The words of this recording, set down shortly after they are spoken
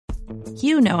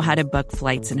You know how to book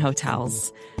flights and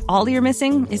hotels. All you're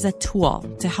missing is a tool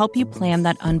to help you plan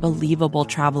that unbelievable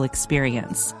travel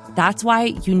experience. That's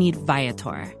why you need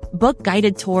Viator. Book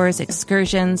guided tours,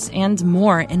 excursions, and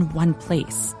more in one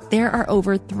place. There are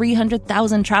over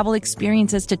 300,000 travel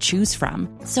experiences to choose from,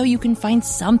 so you can find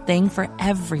something for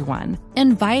everyone.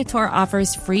 And Viator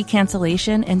offers free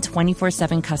cancellation and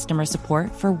 24/7 customer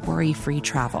support for worry-free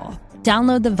travel.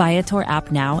 Download the Viator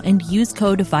app now and use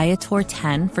code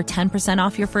Viator10 for 10%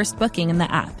 off your first booking in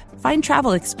the app. Find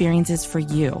travel experiences for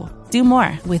you. Do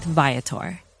more with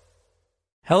Viator.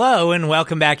 Hello, and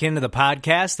welcome back into the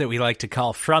podcast that we like to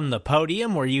call From the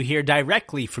Podium, where you hear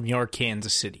directly from your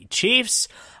Kansas City Chiefs.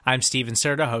 I'm Steven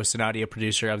Serta, host and audio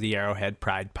producer of the Arrowhead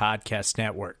Pride Podcast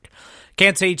Network.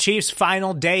 Kansas City Chiefs'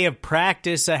 final day of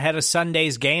practice ahead of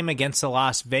Sunday's game against the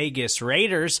Las Vegas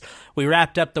Raiders. We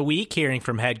wrapped up the week hearing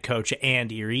from head coach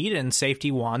Andy Reid and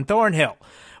safety Juan Thornhill.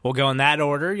 We'll go in that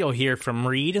order. You'll hear from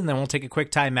Reid, and then we'll take a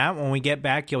quick timeout. When we get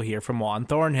back, you'll hear from Juan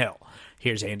Thornhill.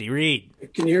 Here's Andy Reid.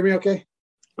 Can you hear me okay?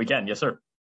 We can, yes, sir.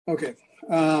 Okay.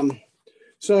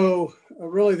 So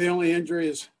really the only injury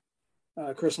is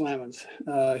Chris Lamons.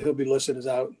 He'll be listed as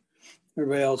out.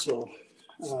 Everybody else will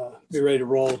be ready to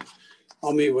roll.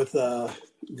 I'll meet with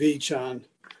Veach on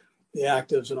the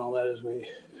actives and all that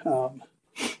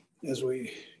as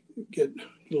we get a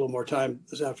little more time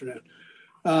this afternoon.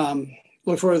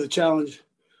 Look forward to the challenge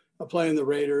of playing the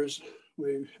Raiders.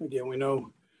 We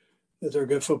know that they're a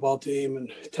good football team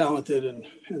and talented,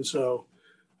 and so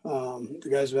the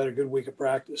guys have had a good week of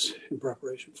practice in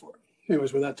preparation for it.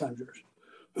 Anyways, with that, time's yours.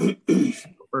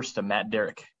 First to Matt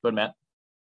Derrick. Go ahead, Matt.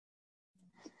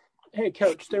 Hey,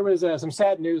 Coach, there was some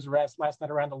sad news last night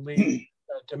around the league,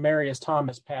 Demaryius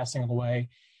Thomas passing away.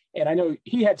 And I know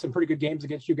he had some pretty good games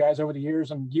against you guys over the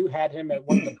years, and you had him at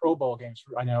one of the Pro Bowl games,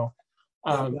 I know.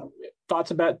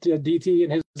 Thoughts about DT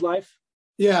and his life?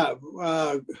 Yeah,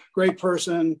 great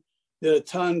person. Did a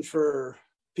ton for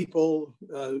people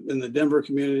in the Denver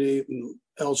community and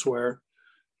elsewhere.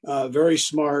 Very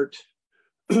smart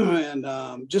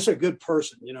and just a good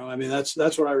person. I mean, that's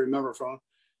what I remember from him.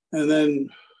 And then,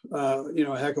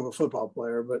 a heck of a football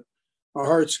player. But our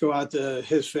hearts go out to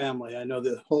his family. I know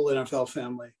the whole NFL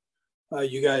family,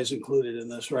 you guys included in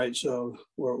this, right? So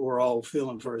we're all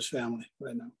feeling for his family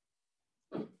right now.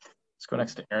 Let's go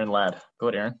next to Aaron Ladd. Go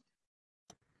ahead, Aaron.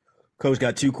 Coach,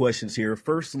 got two questions here.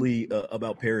 Firstly,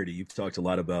 about parity. You've talked a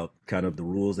lot about kind of the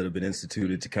rules that have been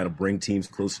instituted to kind of bring teams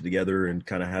closer together and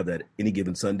kind of have that any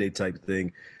given Sunday type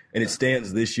thing. And it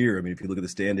stands this year. I mean, if you look at the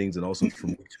standings and also from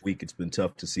week to week, it's been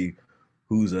tough to see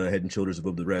who's head and shoulders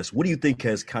above the rest. What do you think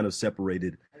has kind of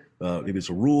separated, maybe it's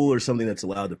a rule or something that's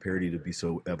allowed the parity to be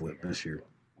so evident this year?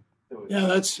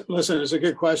 Yeah, it's a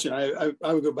good question.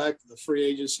 I would go back to the free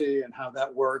agency and how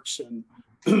that works. And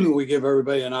we give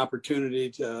everybody an opportunity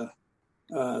to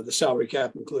the salary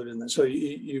cap included in that. So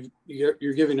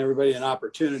you're giving everybody an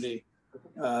opportunity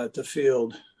to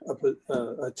field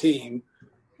a team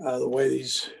the way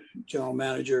these general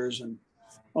managers and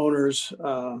owners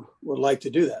would like to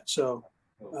do that. So,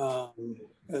 and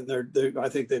I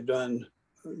think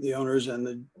the owners and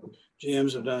the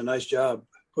GMs have done a nice job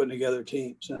putting together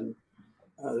teams. And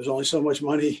there's only so much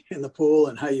money in the pool,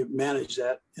 and how you manage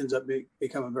that ends up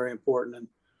becoming very important. And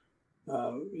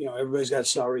everybody's got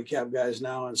salary cap guys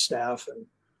now on staff,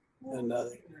 and I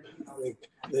think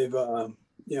they've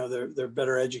they're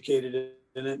better educated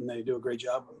in it, and they do a great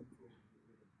job of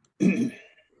it.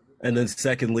 And then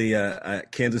secondly,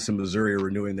 Kansas and Missouri are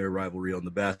renewing their rivalry on the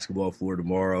basketball floor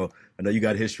tomorrow. I know you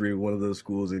got history with one of those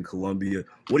schools in Columbia.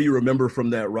 What do you remember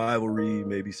from that rivalry?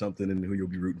 Maybe something, and who you'll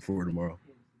be rooting for tomorrow?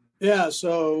 Yeah,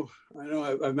 so I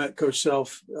know I've met Coach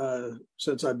Self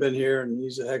since I've been here, and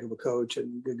he's a heck of a coach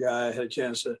and a good guy. I had a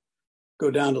chance to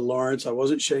go down to Lawrence. I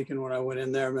wasn't shaking when I went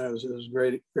in there. I mean, it was a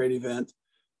great event.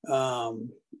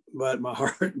 But my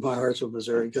heart's with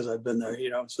Missouri because I've been there,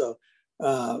 So,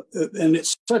 and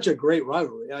it's such a great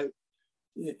rivalry.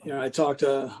 I talked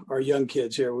to our young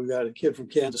kids here. We've got a kid from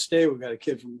Kansas State. We've got a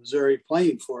kid from Missouri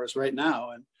playing for us right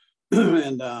now,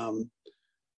 and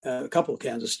a couple of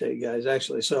Kansas State guys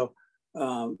actually. So,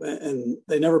 and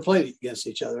they never played against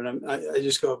each other. And I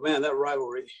just go, man, that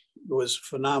rivalry was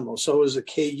phenomenal. So was the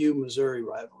KU Missouri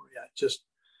rivalry. I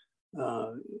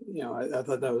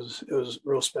thought it was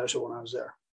real special when I was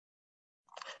there.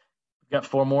 We've got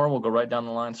four more. We'll go right down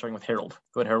the line, starting with Harold.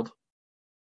 Go ahead, Harold.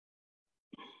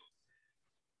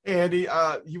 Hey, Andy,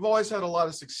 you've always had a lot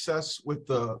of success with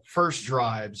the first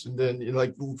drives, and then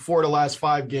like 4 of the last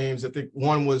 5 games, I think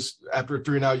one was after a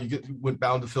 3-and-out, went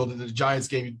bound to field. In the Giants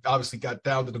game, you obviously got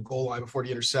down to the goal line before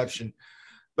the interception.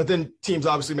 but then teams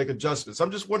obviously make adjustments.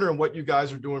 I'm just wondering what you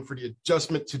guys are doing for the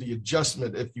adjustment to the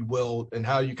adjustment, if you will, and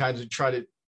how you kind of try to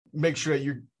make sure that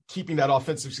you're keeping that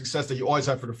offensive success that you always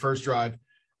have for the first drive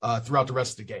throughout the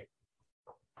rest of the game.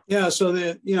 Yeah. So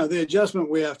the adjustment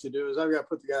we have to do is I've got to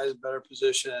put the guys in better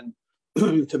position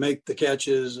to make the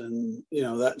catches and,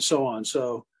 that and so on.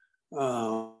 So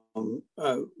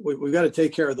we've got to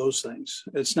take care of those things.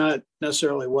 It's not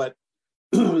necessarily what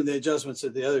the adjustments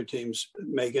that the other teams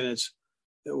making. It's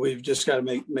that we've just got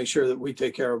to make sure that we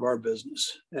take care of our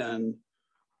business. And,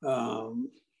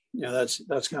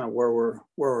 that's kind of where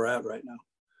we're at right now.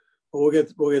 But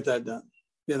we'll get that done.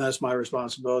 And that's my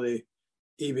responsibility.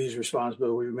 EB's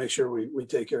responsibility. We make sure we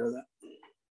take care of that.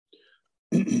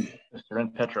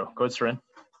 Seren Petro. Go ahead,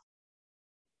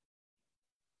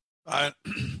 Seren.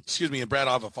 Excuse me, and Brad,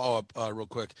 I'll have a follow-up real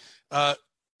quick.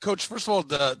 Coach, first of all,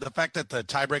 the fact that the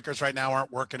tiebreakers right now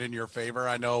aren't working in your favor.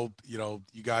 I know,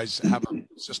 you guys have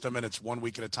a system and it's 1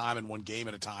 week at a time and one game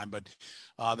at a time, but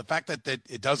the fact that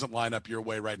it doesn't line up your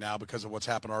way right now because of what's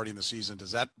happened already in the season,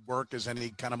 does that work as any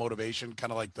kind of motivation?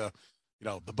 Kind of like the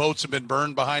boats have been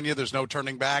burned behind you. There's no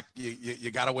turning back.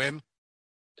 You got to win.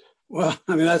 Well,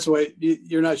 I mean, that's the way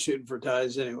you're not shooting for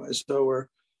ties anyway. So we're,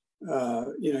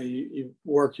 you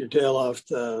work your tail off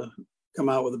to come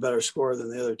out with a better score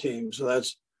than the other team. So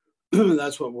that's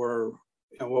what we're,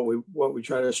 what we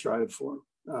try to strive for.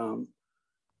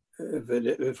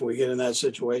 If we get in that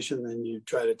situation, then you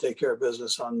try to take care of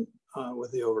business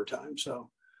with the overtime. So,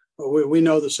 but we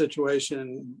know the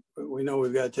situation. We know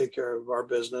we've got to take care of our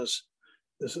business.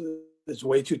 It's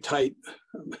way too tight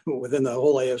within the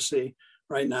whole AFC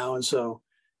right now, and so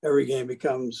every game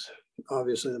becomes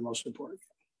obviously the most important.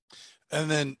 And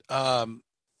then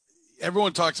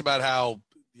everyone talks about how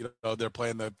they're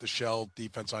playing the shell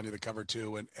defense on you, the cover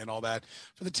two, and all that.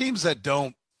 For the teams that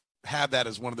don't have that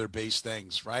as one of their base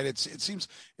things, right? It seems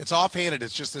it's offhanded.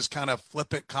 It's just this kind of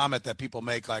flippant comment that people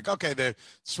make, like, okay, they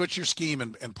switch your scheme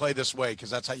and play this way because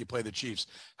that's how you play the Chiefs.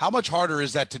 How much harder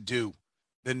is that to do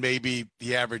than maybe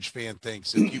the average fan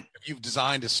thinks? If you've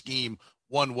designed a scheme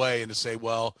one way and to say,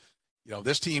 well,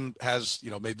 this team has,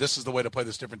 maybe this is the way to play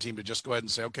this different team, to just go ahead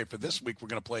and say, okay, for this week, we're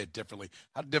going to play it differently.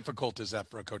 How difficult is that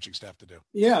for a coaching staff to do?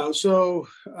 Yeah. So,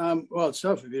 it's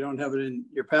tough if you don't have it in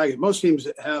your package. Most teams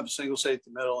have single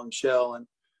safety, middle, and shell,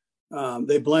 and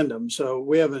they blend them. So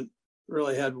we haven't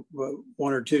really had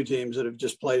one or two teams that have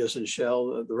just played us in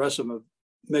shell. The rest of them have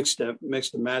mixed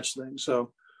and matched things.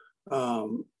 So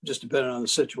just depending on the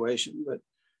situation. But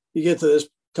you get to this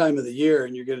time of the year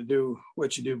and you're going to do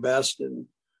what you do best and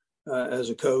as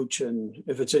a coach. And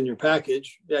if it's in your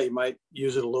package, you might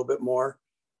use it a little bit more.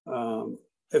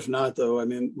 If not, though, I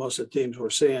mean, most of the teams we're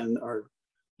seeing are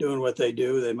doing what they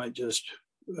do. They might just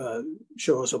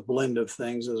show us a blend of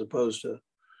things as opposed to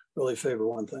really favor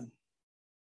one thing.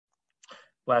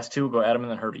 Last two, go Adam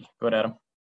and then Herbie. Go ahead, Adam.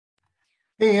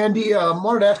 Hey, Andy,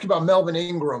 wanted to ask you about Melvin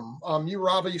Ingram. You were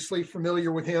obviously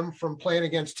familiar with him from playing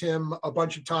against him a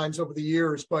bunch of times over the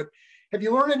years, but have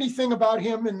you learned anything about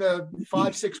him in the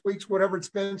 5-6 weeks, whatever it's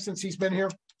been since he's been here?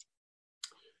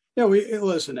 Yeah,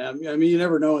 listen, Adam. I mean, you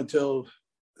never know until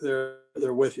they're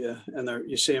with you and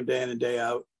you see them day in and day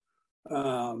out.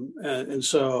 And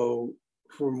so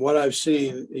from what I've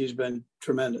seen, he's been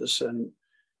tremendous. And,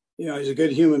 he's a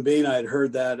good human being. I had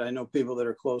heard that. I know people that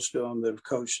are close to him that have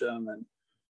coached him,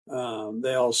 and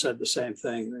they all said the same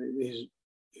thing.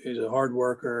 He's a hard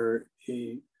worker.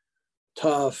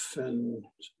 Tough and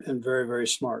very, very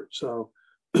smart. So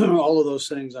all of those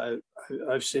things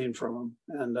I've seen from him,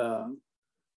 and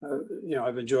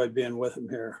I've enjoyed being with him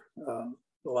here the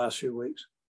last few weeks,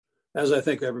 as I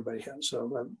think everybody has.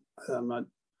 So I'm not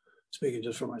speaking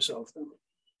just for myself, though.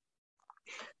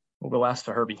 We'll go last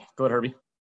to Herbie. Go ahead, Herbie.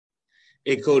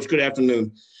 Hey, Coach. Good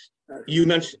afternoon. You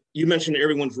mentioned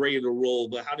everyone's ready to roll,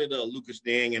 but how did Lucas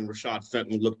Dang and Rashad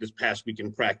Fenton look this past week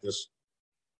in practice?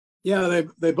 Yeah,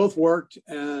 they both worked,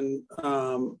 and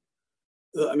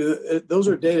those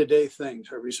are day-to-day things,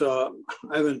 Herbie. So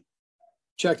I haven't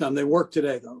checked on them. They worked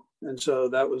today, though, and so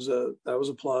that was a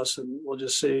plus. And we'll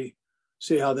just see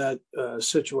how that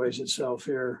situates itself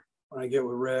here when I get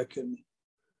with Rick and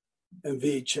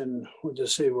Veach, and we'll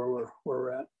just see where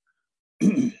we're at.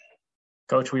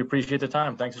 Coach, we appreciate the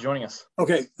time. Thanks for joining us.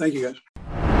 Okay, thank you, guys.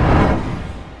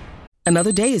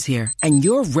 Another day is here, and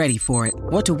you're ready for it.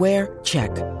 What to wear? Check.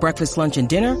 Breakfast, lunch, and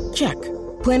dinner? Check.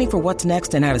 Planning for what's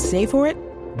next and how to save for it?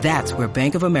 That's where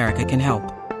Bank of America can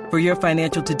help. For your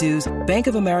financial to-dos, Bank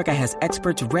of America has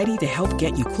experts ready to help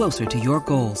get you closer to your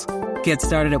goals. Get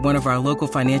started at one of our local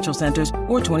financial centers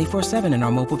or 24/7 in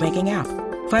our mobile banking app.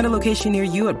 Find a location near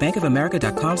you at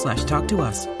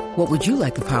bankofamerica.com/talktous. What would you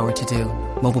like the power to do?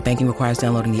 Mobile banking requires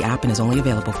downloading the app and is only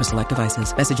available for select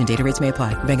devices. Message and data rates may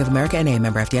apply. Bank of America N.A.,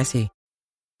 member FDIC.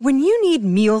 When you need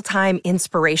mealtime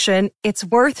inspiration, it's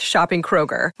worth shopping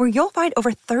Kroger, where you'll find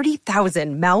over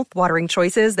 30,000 mouth-watering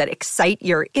choices that excite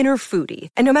your inner foodie.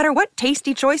 And no matter what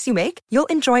tasty choice you make, you'll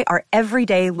enjoy our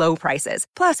everyday low prices,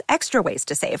 plus extra ways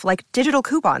to save, like digital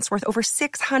coupons worth over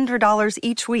 $600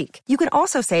 each week. You can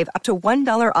also save up to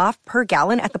 $1 off per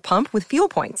gallon at the pump with fuel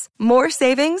points. More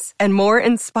savings and more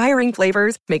inspiring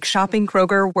flavors make shopping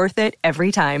Kroger worth it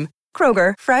every time.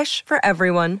 Kroger, fresh for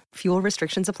everyone. Fuel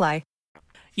restrictions apply.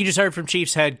 You just heard from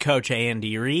Chiefs head coach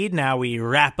Andy Reid. Now we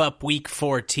wrap up week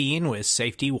 14 with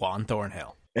safety Juan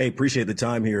Thornhill. Hey, appreciate the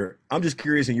time here. I'm just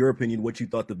curious, in your opinion, what you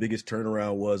thought the biggest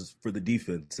turnaround was for the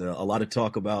defense. A lot of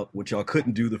talk about what y'all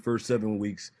couldn't do the first 7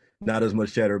 weeks, not as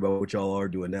much chatter about what y'all are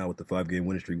doing now with the 5-game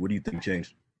winning streak. What do you think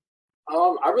changed?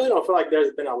 I really don't feel like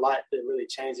there's been a lot that really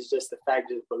changed. It's just the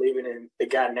fact of believing in the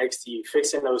guy next to you,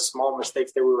 fixing those small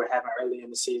mistakes that we were having early in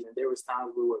the season. There was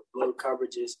times we would blow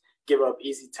coverages, give up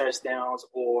easy touchdowns,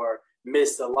 or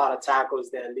miss a lot of tackles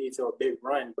that lead to a big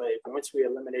run. But once we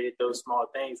eliminated those small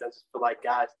things, I just feel like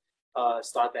guys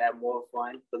start to have more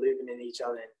fun, believing in each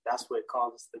other, and that's what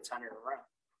caused us to turn it around.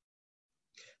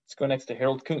 Let's go next to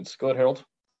Harold Kuntz. Go ahead, Harold.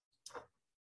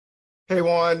 Hey,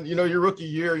 Juan, your rookie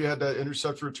year, you had that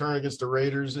interception return against the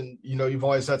Raiders, and, you've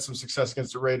always had some success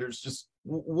against the Raiders. Just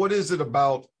what is it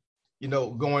about,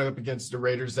 going up against the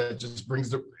Raiders that just brings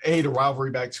the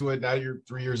rivalry back to it? Now you're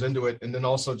 3 years into it. And then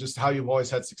also just how you've always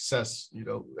had success,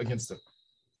 against them.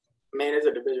 Man, it's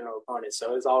a divisional opponent,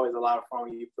 so it's always a lot of fun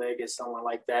when you play against someone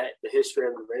like that. The history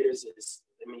of the Raiders is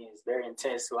very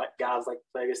intense. Like guys like to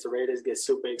play against the Raiders, get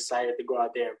super excited to go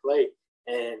out there and play.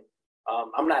 And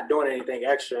I'm not doing anything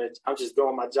extra. I'm just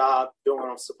doing my job, doing what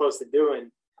I'm supposed to do,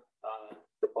 and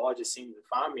the ball just seems to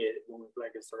find me when we play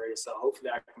against the Raiders. So hopefully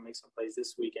I can make some plays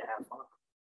this week and have fun.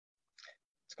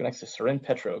 Let's go next to Seren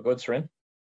Petro. Go ahead,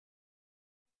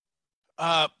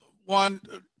 Seren. Juan,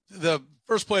 the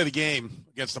first play of the game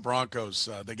against the Broncos,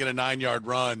 they get a 9-yard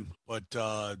run, but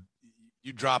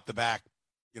you drop the back,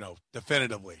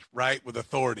 definitively, right, with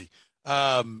authority.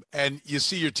 And you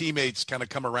see your teammates kind of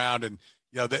come around and,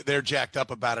 they're jacked up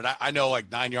about it. I know,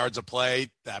 like, 9 yards of play,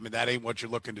 that ain't what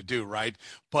you're looking to do, right?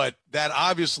 But that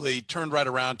obviously turned right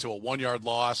around to a 1-yard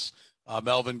loss.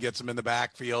 Melvin gets him in the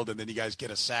backfield, and then you guys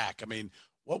get a sack. I mean,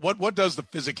 what does the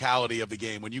physicality of the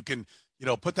game when you can,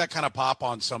 put that kind of pop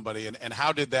on somebody, and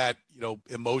how did that,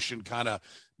 emotion kind of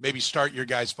maybe start your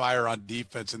guys' fire on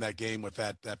defense in that game with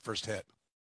that first hit?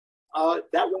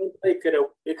 That one play could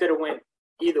have went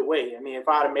either way. I mean, if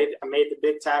I made the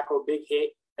big tackle, big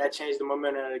hit, that changed the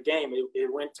momentum of the game.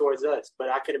 It went towards us, but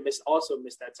I could have missed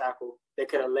that tackle that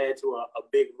could have led to a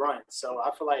big run. So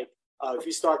I feel like if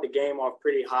you start the game off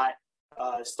pretty hot,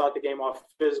 start the game off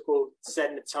physical,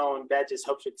 setting the tone, that just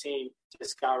helps your team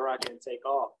just skyrocket and take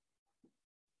off.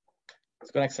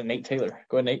 Let's go next to Nate Taylor.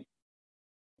 Go ahead, Nate.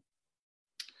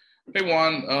 Hey,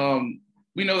 Juan.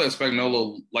 We know that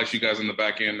Spagnuolo likes you guys in the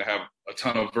back end to have a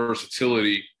ton of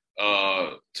versatility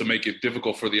to make it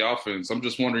difficult for the offense. I'm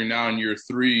just wondering now in year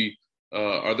 3,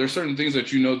 are there certain things that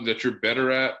that you're better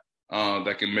at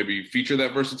that can maybe feature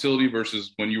that versatility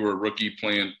versus when you were a rookie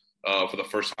playing for the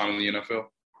first time in the NFL?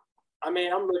 I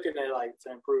mean, I'm looking at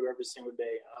to improve every single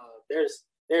day.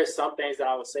 There's some things that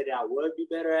I would say that I would be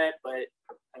better at, but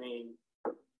I mean,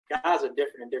 guys are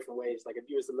different in different ways. Like if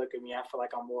you was to look at me, I feel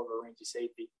like I'm more of a rangy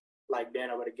safety, like being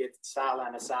able to get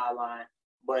sideline to sideline.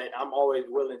 But I'm always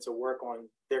willing to work on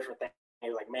different things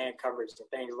like man coverage and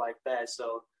things like that.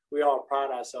 So we all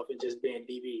pride ourselves in just being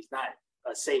DBs, not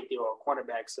a safety or a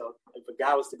cornerback. So if a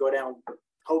guy was to go down,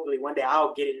 hopefully one day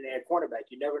I'll get in there at cornerback.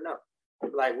 You never know.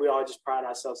 Like we all just pride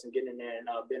ourselves in getting in there and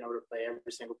being able to play every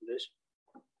single position.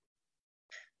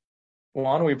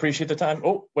 Juan, we appreciate the time.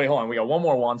 Oh, wait, hold on. We got one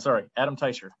more, Juan. Sorry. Adam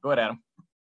Teicher. Go ahead, Adam.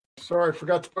 Sorry, I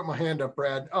forgot to put my hand up,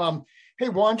 Brad. Hey,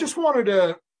 Juan, just wanted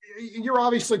to – you're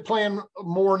obviously playing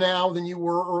more now than you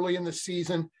were early in the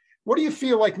season. What do you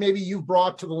feel like maybe you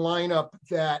brought to the lineup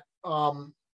that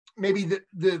maybe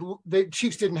the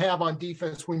Chiefs didn't have on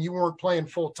defense when you weren't playing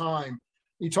full time?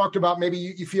 You talked about maybe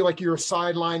you feel like you're a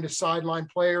sideline to sideline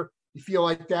player. You feel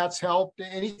like that's helped.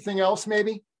 Anything else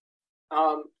maybe?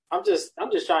 I'm just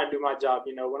trying to do my job.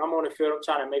 When I'm on the field, I'm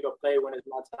trying to make a play when it's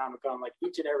my time to come. Like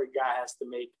each and every guy has to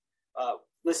make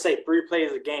let's say 3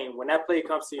 plays a game. When that play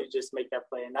comes to you, just make that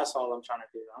play, and that's all I'm trying to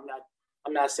do.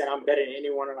 I'm not saying I'm better than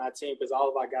anyone on our team because all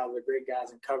of our guys are great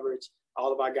guys in coverage.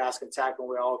 All of our guys can tackle, and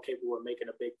we're all capable of making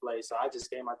a big play. So I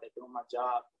just came out there doing my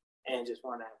job and just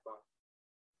wanted to have fun.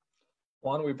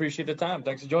 Juan, we appreciate the time.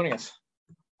 Thanks for joining us.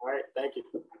 All right, thank you.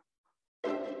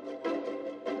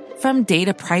 From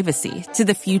data privacy to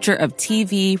the future of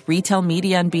TV, retail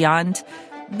media, and beyond,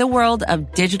 the world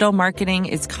of digital marketing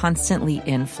is constantly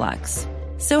in flux.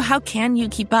 So how can you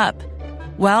keep up?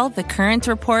 Well, the Current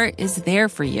Report is there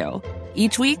for you.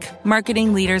 Each week,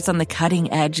 marketing leaders on the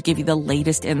cutting edge give you the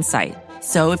latest insight.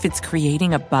 So if it's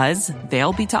creating a buzz,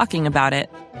 they'll be talking about it.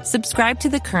 Subscribe to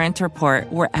the Current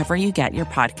Report wherever you get your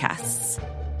podcasts.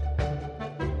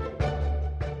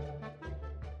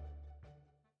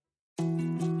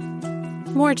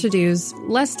 More to-dos,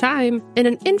 less time, and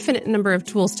an infinite number of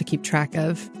tools to keep track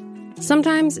of.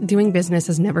 Sometimes doing business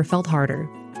has never felt harder,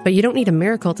 but you don't need a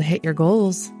miracle to hit your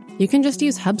goals. You can just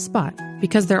use HubSpot,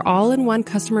 because their all-in-one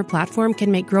customer platform can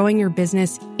make growing your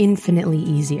business infinitely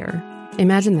easier.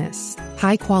 Imagine this: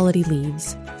 high-quality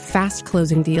leads, fast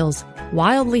closing deals,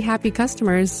 wildly happy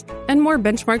customers, and more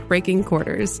benchmark-breaking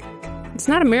quarters. It's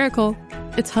not a miracle,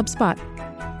 it's HubSpot.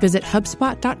 Visit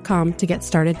HubSpot.com to get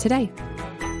started today.